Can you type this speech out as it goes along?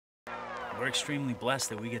We're extremely blessed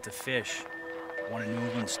that we get to fish one of New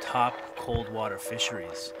England's top cold water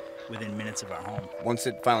fisheries within minutes of our home. Once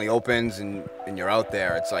it finally opens and you're out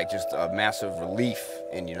there, it's like just a massive relief,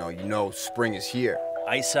 and you know spring is here.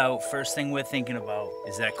 Ice out, first thing we're thinking about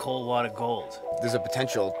is that cold water gold. There's a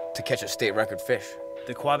potential to catch a state record fish.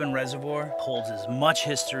 The Quabbin Reservoir holds as much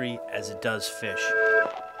history as it does fish.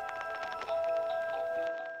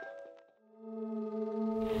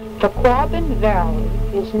 The Quabbin Valley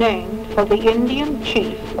is named for the Indian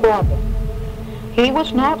chief Quabbin. He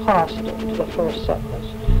was not hostile to the first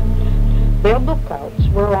settlers. Their lookouts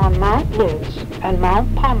were on Mount Liz and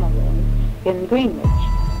Mount Pomeroy in Greenwich,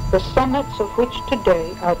 the summits of which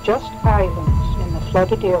today are just islands in the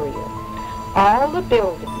flooded area. All the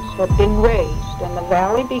buildings had been raised and the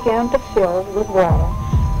valley began to fill with water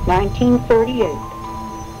 1938.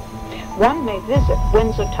 One may visit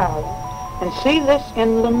Windsor Tower and see this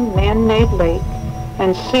inland man-made lake,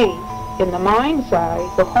 and see in the mind's eye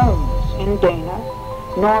the homes in Dana,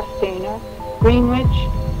 North Dana, Greenwich,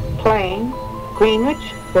 Plain,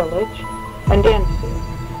 Greenwich Village, and Enfield,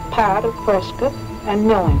 part of Prescott and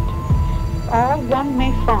Millington. All one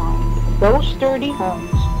may find, those sturdy homes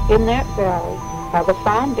in that valley are the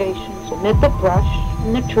foundations amid the brush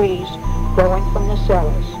and the trees growing from the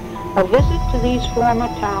cellars. A visit to these former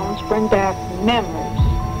towns bring back memories,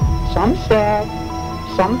 some sad,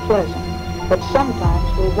 some pleasant, but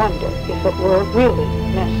sometimes we wonder if it were really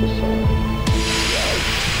necessary.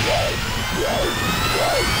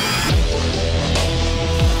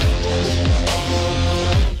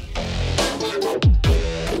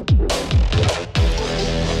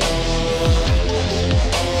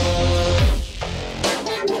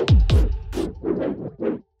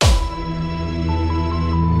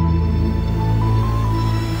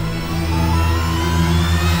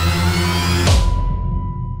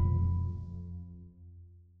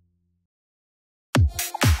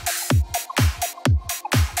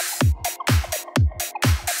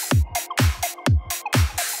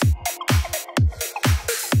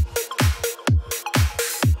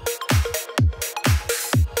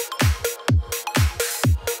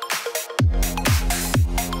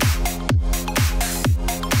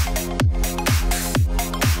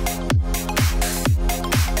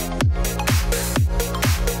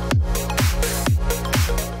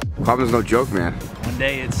 Quabbin's no joke, man. One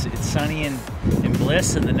day it's sunny and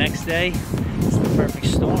bliss, and the next day it's the perfect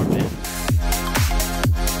storm, man.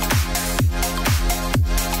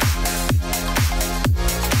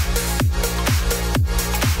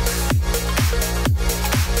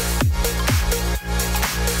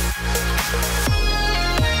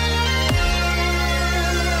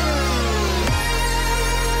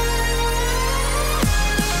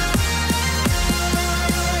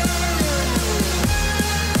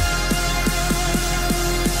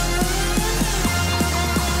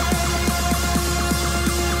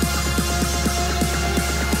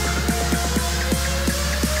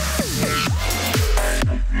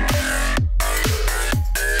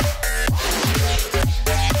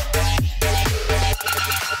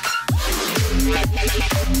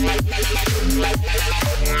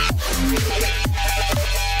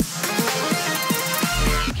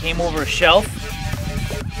 Came over a shelf,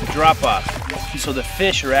 drop off. So the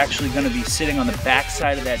fish are actually going to be sitting on the back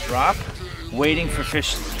side of that drop, waiting for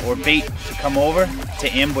fish or bait to come over to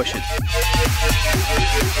ambush it.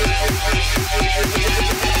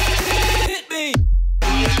 Hit me!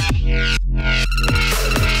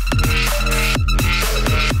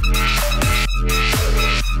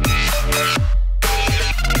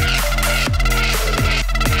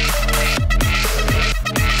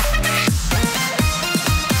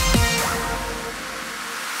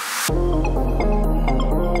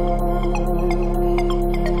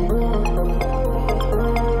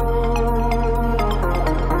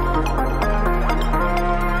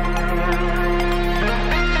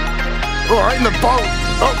 Oh, right in the boat!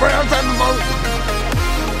 Oh, right outside the boat!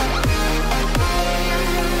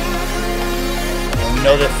 And we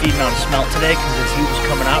know they're feeding on smelt today because as he was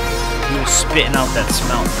coming up, he was spitting out that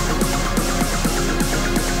smelt.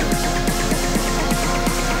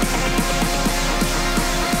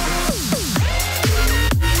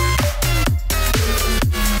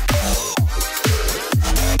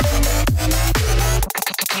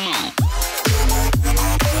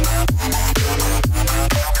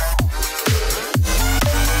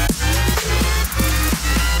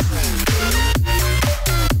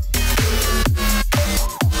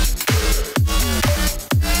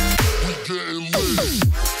 getting lit.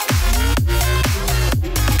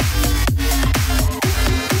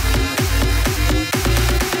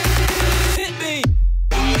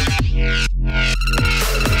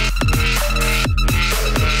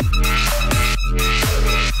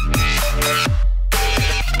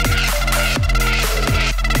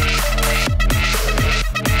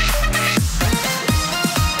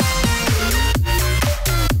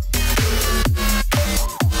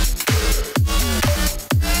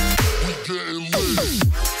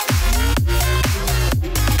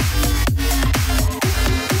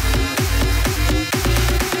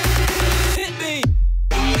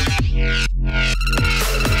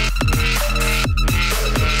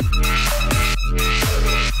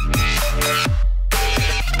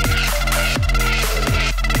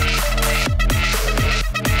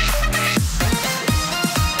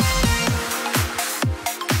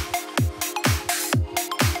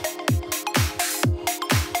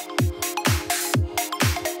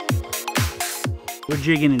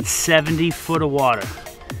 jigging in 70 foot of water.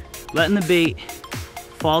 Letting the bait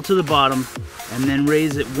fall to the bottom and then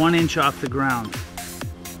raise it 1 inch off the ground.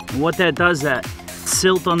 And what that does, that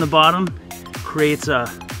silt on the bottom creates a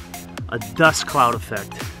dust cloud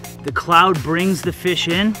effect. The cloud brings the fish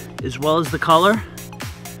in as well as the color,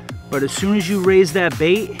 but as soon as you raise that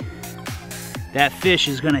bait, that fish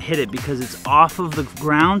is gonna hit it because it's off of the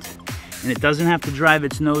ground and it doesn't have to drive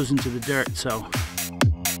its nose into the dirt. So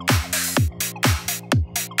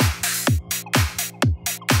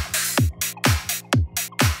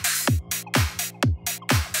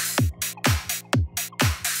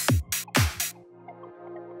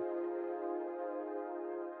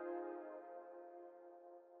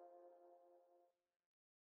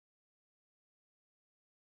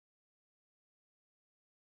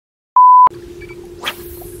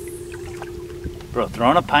bro,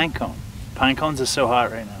 throw in a pine cone. Pine cones are so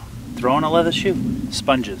hot right now. Throw in a leather shoe.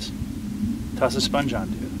 Sponges. Toss a sponge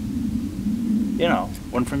onto it. You know,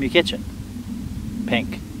 one from your kitchen.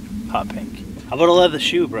 Pink. Hot pink. How about a leather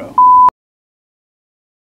shoe, bro?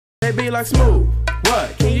 They be like, smooth.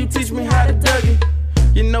 What? Can you teach me how to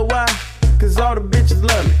Dougie? You know why? Cause all the bitches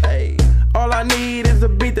love me. Hey. All I need is a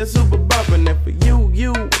beat that's super bumpin'.